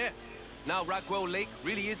 Yeah. Now Ragwell Lake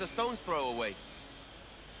really is a stone's throw away.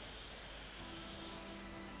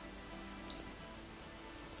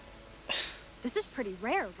 This is pretty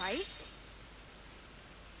rare, right?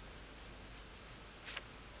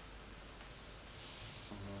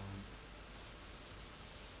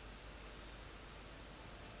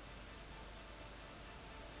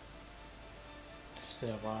 It's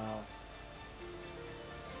been a while.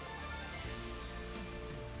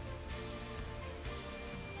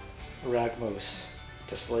 Ragmos.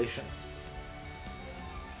 Desolation.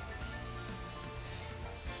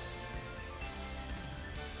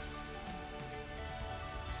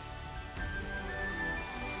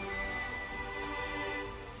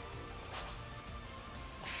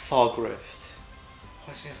 Fog Rift.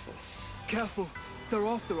 What is this? Careful, they're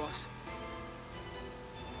after us.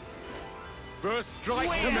 First strike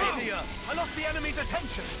Wait to me! here! I lost the enemy's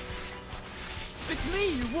attention! It's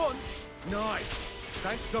me you want! Nice!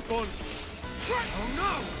 Thanks a bunch! Oh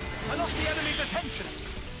no! I lost the enemy's attention!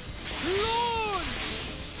 Launch!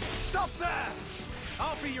 Stop there!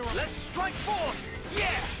 I'll be your... Let's strike forward!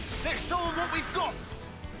 Yeah! Let's show them what we've got!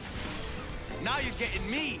 Now you're getting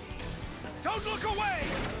me! Don't look away!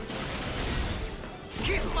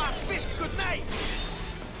 Kiss my fist goodnight!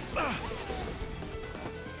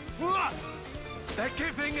 They're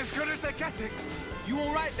giving as good as they're getting! You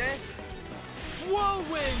alright there?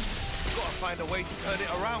 Whirlwind! Gotta find a way to turn it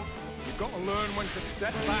around. You've got to learn when to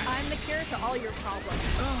step back. I'm the cure to all your problems.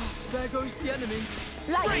 Oh, there goes the enemy.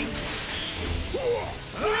 Light!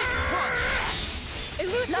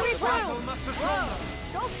 Illusory Battle bloom! must have Whoa! gone.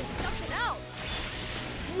 Scope is something else!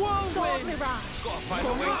 Whirlwind! Mirage! Gotta find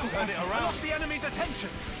a way to turn it around. Lost the enemy's attention.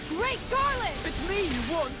 Great Garland! It's me you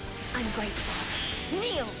want! I'm grateful.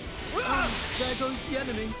 Kneel! There goes the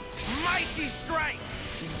enemy. Mighty strike!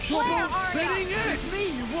 Where are Spinning ya? it! It's me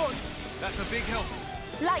you want! That's a big help.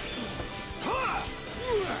 Light Field!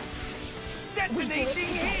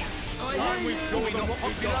 Detonating hit! Aren't we sure We that not what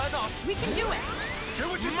we've popular got? enough. We can do it! Do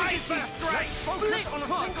what you think Mighty is best. strike! Focus on a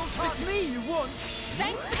Punch. single It's target. me you want!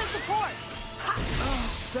 Thanks for the support!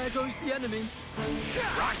 There goes the enemy.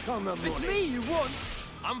 Right on the It's money. me you want!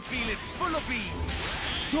 I'm feeling full of beans.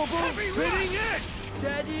 Double Spinning it.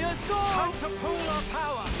 Steady us Time all! to pool our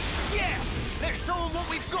power. Yeah! Let's show them what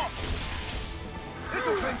we've got.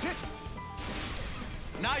 This'll clinch it.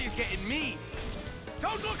 Now you're getting me.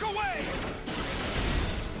 Don't look away.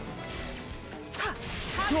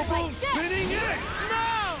 Double spinning it!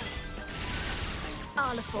 No!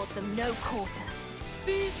 I'll afford them no quarter.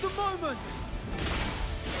 Seize the moment!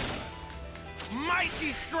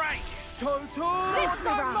 Mighty strike! Total Seize the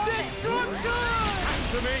moment. destruction!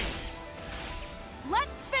 To me.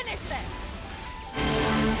 Let's finish this!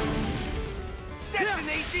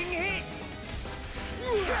 Detonating hit!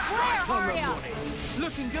 Where are ya?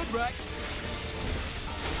 Looking good, Rex.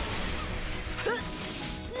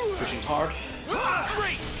 Pushing hard.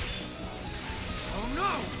 Great! Oh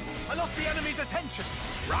no! I lost the enemy's attention.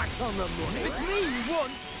 Right on the money. It's me you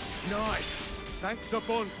want! Nice. Thanks a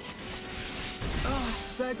bunch.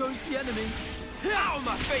 There goes the enemy. Ow,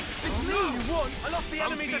 my face! It's me you want! I lost the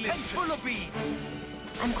I'm enemy's feeling attention. full of beans.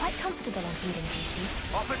 I'm quite comfortable on healing duty.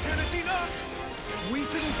 Opportunity knocks. We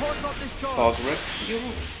shouldn't pause up this charge. Fog Rex Seal.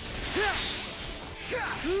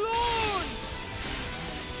 Launch!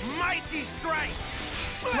 Mighty strike!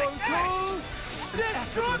 Total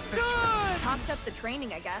destruction! Topped up the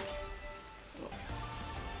training, I guess.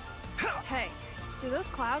 Hey, do those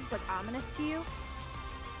clouds look ominous to you?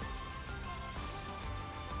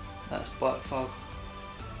 That's Black Fog.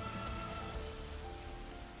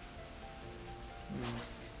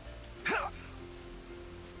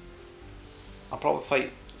 I'll probably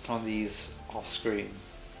fight some of these off screen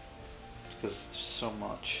because there's so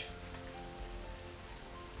much.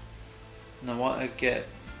 And I want to get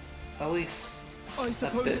at least I a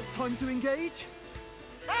suppose bit it's time to engage?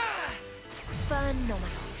 Phenomenal.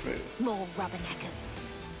 through. More rubberneckers.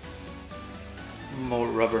 More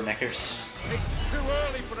rubberneckers. It's too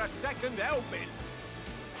early for a second helping.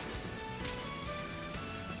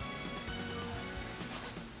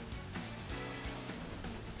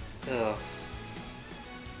 Ugh.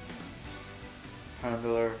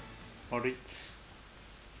 Handler audits.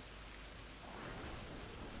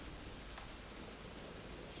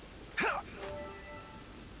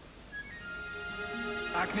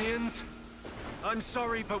 Acneans, I'm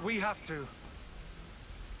sorry, but we have to.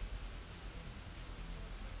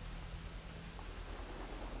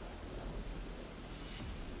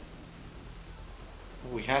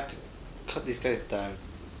 We had to cut these guys down.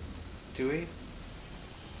 Do we?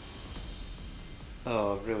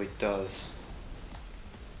 Oh, it really does.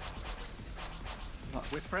 Not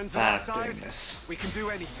With friends on bad our at side, doing this. we can do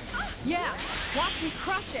anything. Yeah, watch me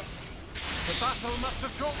crush it. The battle must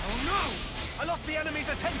have dropped. Oh no! I lost the enemy's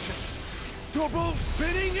attention. Double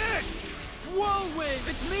spinning it! Whirlwind!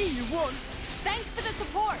 It's me you want! Thanks for the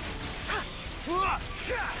support!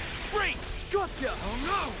 Break! Gotcha! Oh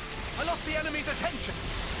no! I lost the enemy's attention.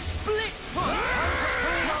 Blitz punch!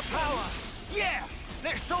 Pull our power. Yeah!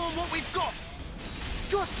 Let's show them what we've got!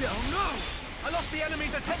 Gotcha! Oh no! I lost the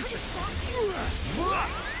enemy's attention.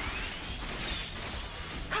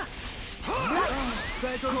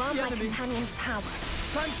 There goes Grant the my enemy. companion's power.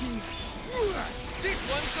 Thank you. This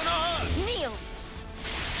one's gonna hurt! Kneel!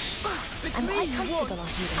 It's I'm me quite you want! comfortable on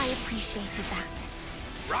healing. I appreciated that.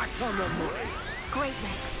 Right on the money. Great,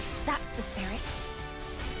 Rex. That's the spirit.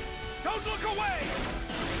 Don't look away!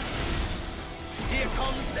 Here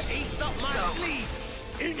comes the ace up my sleeve!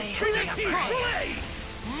 Infinity blade!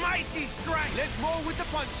 Mighty strike! Let's roll with the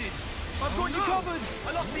punches! I've got you covered!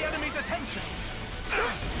 I lost the enemy's attention.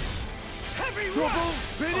 Heavy Double rush!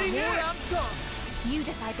 spinning it! Amped up. You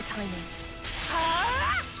decide the timing.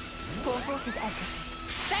 Forethought is everything.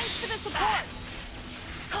 Thanks for the support!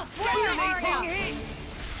 Detonating hit!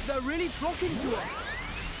 They're really flocking to us.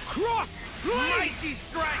 Cross! Mighty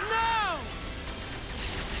strike! Now!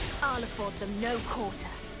 I'll afford them no quarter.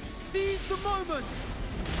 Seize the moment!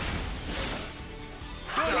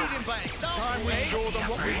 You're leading by example, Time we show them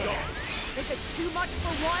what we got. If it's too much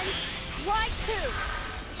for one, try two!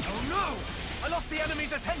 Oh no! I lost the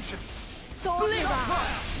enemy's attention. Sword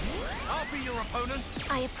Mirage! I'll be your opponent.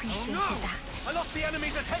 I appreciated Oh no! that. I lost the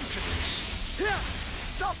enemy's attention.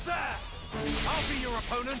 Stop there! I'll be your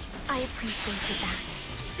opponent. I appreciated that.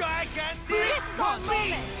 Gigantic! This is our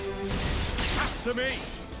moment! After me!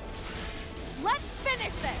 Let's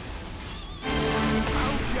finish this!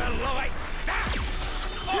 How'd you like that?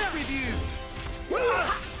 Off with you!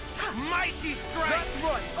 Mighty strike! That's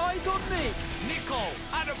right, eyes on me! Nico,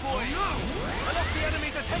 attaboy! No! I lost the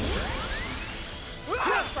enemy's attention!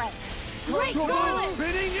 Crossbreak! Great going!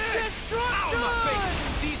 Spinning it! Ow, my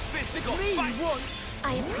face! These fists got fight!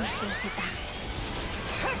 I appreciated that.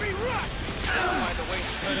 Heavy rush! By the way,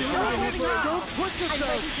 turn it around. Don't push I'm yourself!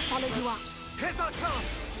 ready to follow you up. Here's our chance!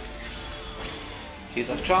 Here's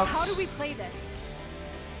our chance. How do we play this?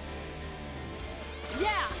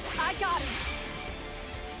 Yeah, I got it!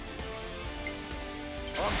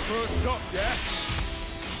 On first up, yeah?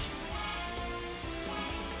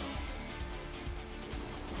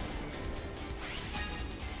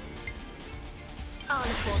 I'll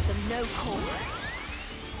afford them no call.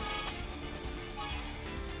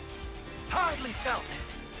 Hardly felt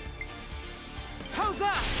it! How's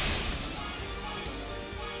that?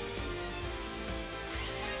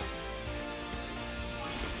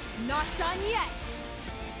 Not done yet!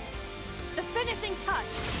 The finishing touch!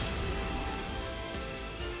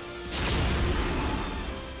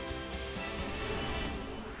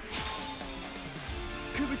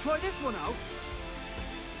 Could we try this one out?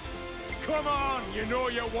 Come on, you know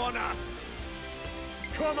you wanna!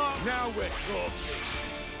 Come on, now we're talking!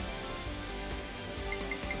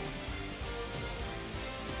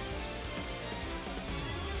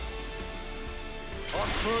 On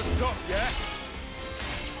first up, yeah?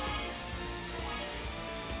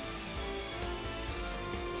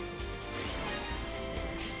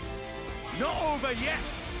 Not over yet!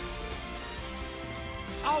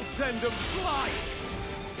 I'll send them flying!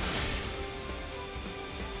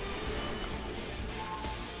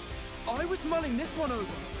 I was mulling this one over.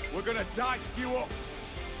 We're gonna dice you up!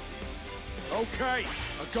 Okay,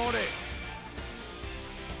 I got it!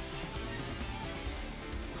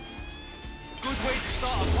 Good way to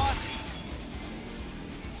start a party!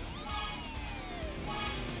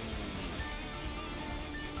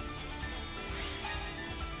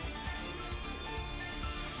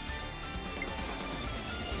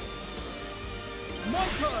 My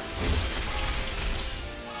turn!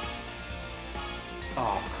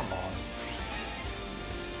 Oh, come on.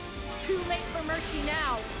 Too late for mercy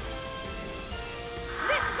now!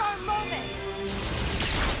 This is our moment!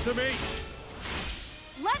 To me!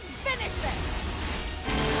 Let's finish this!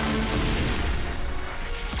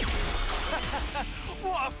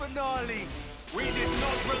 What a finale! We did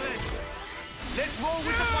not relent! Let's roll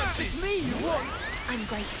with the punches! It's me you want! I'm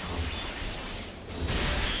grateful.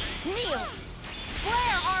 Kneel!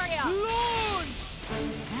 Flare, Arya! Launch!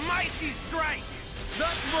 Mighty strike!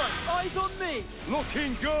 That's right, eyes on me!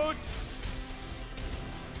 Looking good!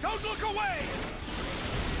 Don't look away!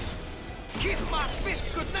 Kiss my fist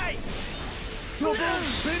goodnight! Double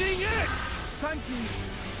spinning it! Thank you.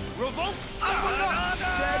 Revolt!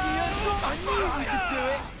 Steady as I knew we could do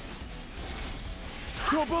it!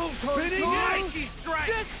 Double spinning it! Mighty strike!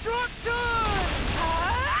 Destruction!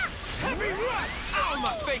 Heavy rush! Ow,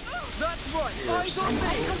 my face! That's right, eyes on me!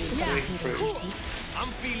 Yeah. Cool. I'm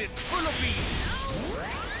feeling full of beans!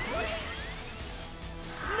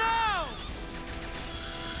 Now!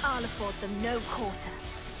 I'll afford them no quarter.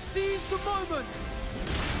 Seize the moment!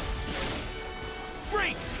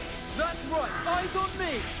 Break! That's right, eyes on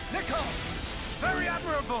me! Nicole! Very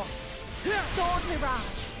admirable! Yeah. Sword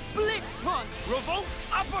Mirage! Blitz punch! Revolt!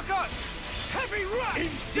 Uppercut! Heavy rush!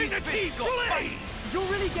 Infinity blade! You're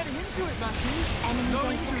really getting into it, Matthew. Enemy No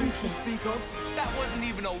data injuries to complete. speak of. That wasn't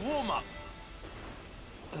even a warm-up!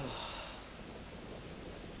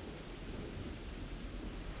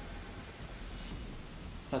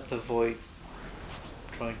 Have to avoid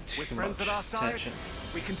drawing With too friends much at our side, attention.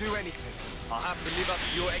 we can do anything. I'll have to live up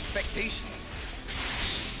to your expectations.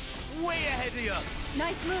 Way ahead of you!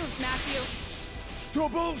 Nice moves, Matthew.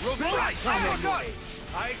 Double Revolt! spinning! Uppercut!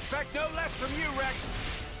 I expect no less from you, Rex!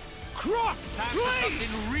 Cross Time for blade!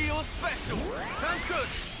 something real special! Sounds good!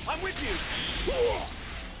 I'm with you!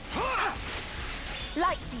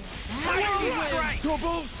 Lightfield. Mighty strike!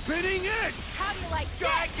 Double spinning it! How do you like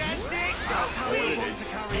Gigantic! That's how we want to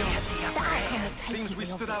carry on. The outcome was Seems we patently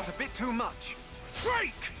stood out a obvious. bit too much.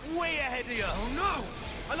 Break! Way ahead of you! Oh no!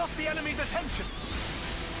 I lost the enemy's attention.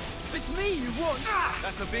 It's me you want!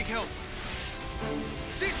 That's a big help.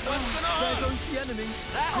 This one's gonna There hurt! goes the enemy!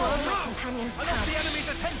 That Oh, one, my no! companion's I lost the power. enemy's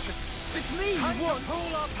attention! It's me Time you to want!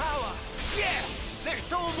 pool our power! Yeah! Let's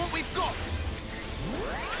show them what we've got!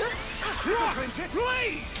 Cross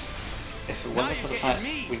blade! If it Now wasn't you're for the getting fact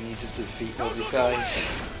me. we needed to defeat all Don't these look guys,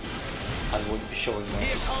 I wouldn't be showing Here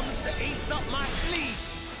this. comes the ace up my sleeve.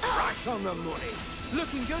 Right on the money.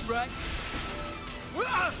 Looking good, Rex.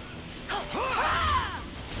 I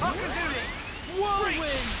can do this.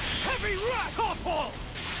 Whirlwind! Heavy rush. Topple.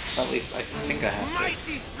 At least I think I have to.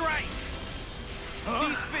 Mighty strike.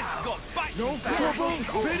 These fists got bite. No trouble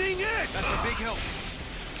spinning it. That's a big help.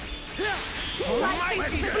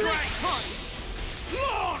 Mighty strike.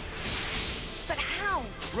 Launch. But how?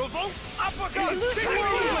 Revolt uppercut.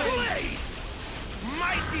 Blade.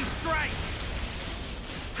 Mighty strike.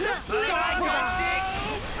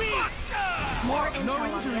 More No intel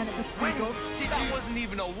on the injuries enemy. to speak of. That wasn't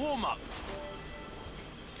even a warm-up.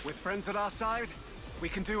 With friends at our side, we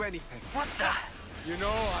can do anything. What the? You know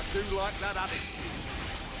I do like that attitude.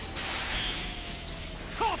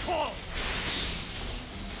 Topple.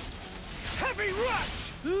 Heavy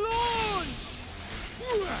rush. Launch!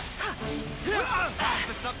 Time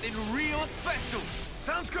for something real special.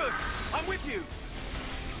 Sounds good. I'm with you.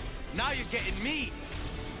 Now you're getting me.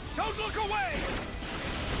 Don't look away.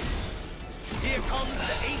 Here comes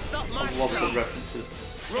the ace up my I love the sleeve. references.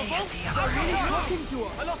 Revolt Talking to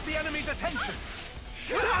her. I lost the enemy's attention.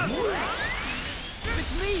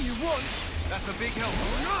 It's me you want. That's a big help.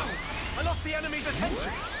 No! I lost the enemy's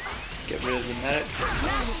attention. Get rid of the medic.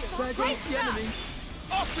 There goes the enemy.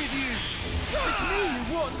 Off with you. It's me you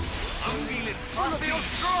want. I'm feeling I feel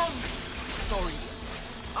strong. sorry.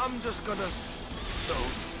 I'm just gonna...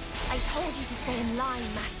 I told you to stay in line,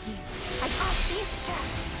 Matthew. I asked the future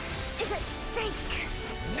is at stake.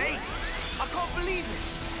 Hey, I can't believe it.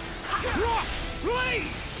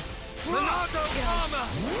 Please! Leonardo armor.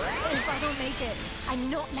 If I don't make it, I'm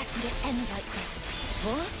not letting it end like this.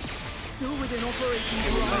 What? Still within operation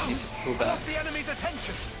Okay, we might range. need to go I back. lost the enemy's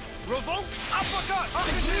attention. Revolt uppercut.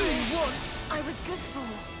 It's me you want. I was good for.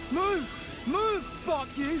 Move! Move, Spark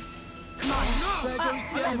you! Come on. There goes the I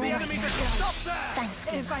lost the enemy. enemy's attention. Stop there. Thanks,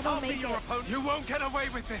 If I I'll don't be make your it, opponent. You won't get away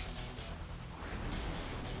with this.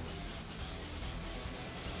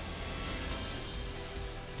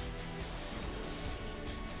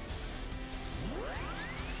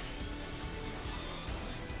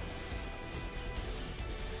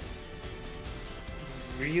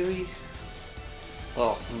 Really?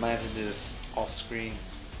 Oh, I might have to do this off screen.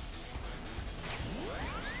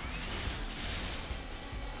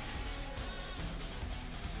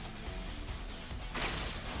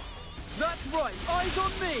 That's right, eyes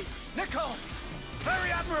on me! Nicole,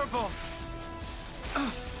 very admirable.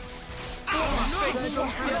 There goes the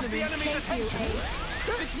Lost the enemy. enemy's attention.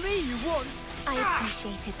 It's me you want! I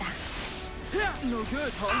appreciated that. No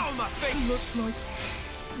good, huh? Ow, my face. Looks like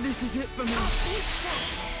this is it for me. Our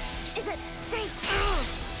future is at stake.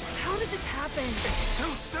 How did this happen?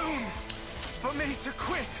 Too soon for me to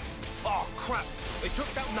quit. Oh, crap. They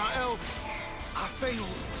took down that elf. I failed.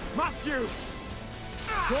 Matthew,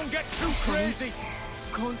 don't get too crazy.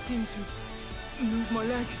 Can't seem to move my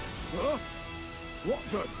legs. Huh? What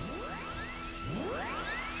the?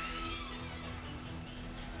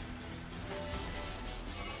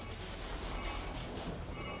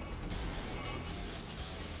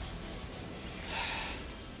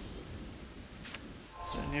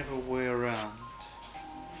 Is there any other way around?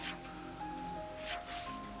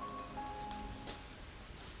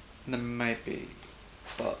 There might be,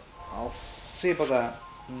 but I'll see about that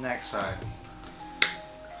next time.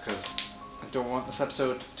 Because I don't want this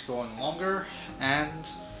episode to go on longer, and,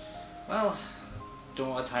 well, don't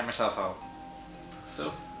want to time myself out.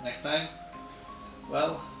 So, next time,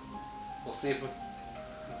 well, we'll see if we can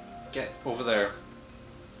get over there.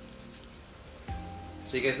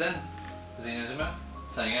 See you guys then. Xenozuma,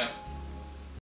 signing out.